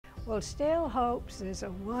Well, Still Hopes is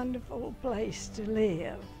a wonderful place to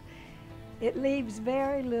live. It leaves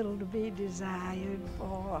very little to be desired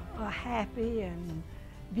for a happy and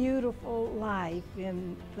beautiful life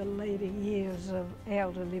in the later years of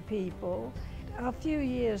elderly people. A few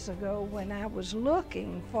years ago, when I was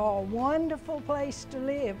looking for a wonderful place to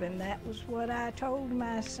live, and that was what I told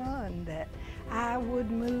my son, that I would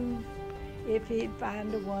move if he'd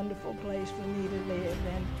find a wonderful place for me to live.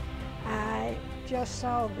 And I just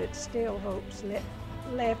saw that Still Hopes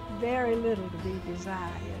left very little to be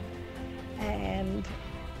desired. And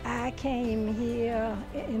I came here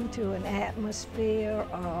into an atmosphere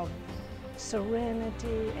of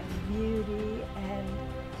serenity and beauty, and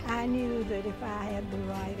I knew that if I had the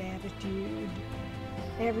right attitude,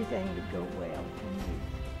 everything would go well for me,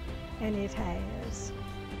 and it has.